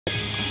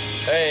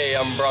Hey,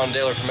 I'm Braun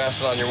Daler from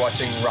Mastodon. You're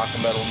watching Rock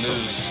and Metal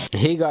News.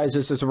 Hey guys,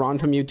 this is Ron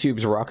from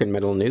YouTube's Rock and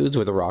Metal News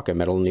with a Rock and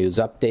Metal News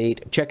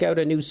update. Check out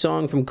a new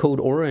song from Code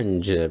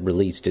Orange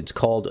released. It's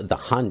called The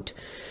Hunt.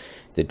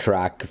 The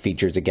track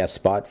features a guest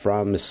spot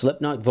from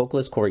Slipknot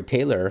vocalist Corey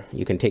Taylor.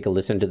 You can take a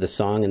listen to the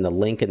song in the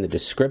link in the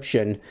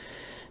description.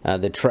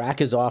 The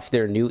track is off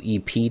their new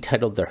EP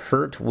titled The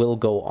Hurt Will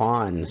Go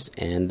On,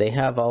 and they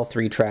have all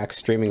 3 tracks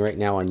streaming right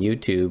now on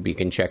YouTube. You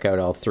can check out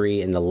all 3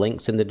 in the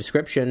links in the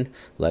description.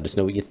 Let us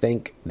know what you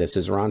think. This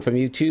is Ron from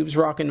YouTube's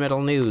Rock and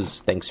Metal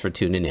News. Thanks for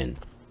tuning in.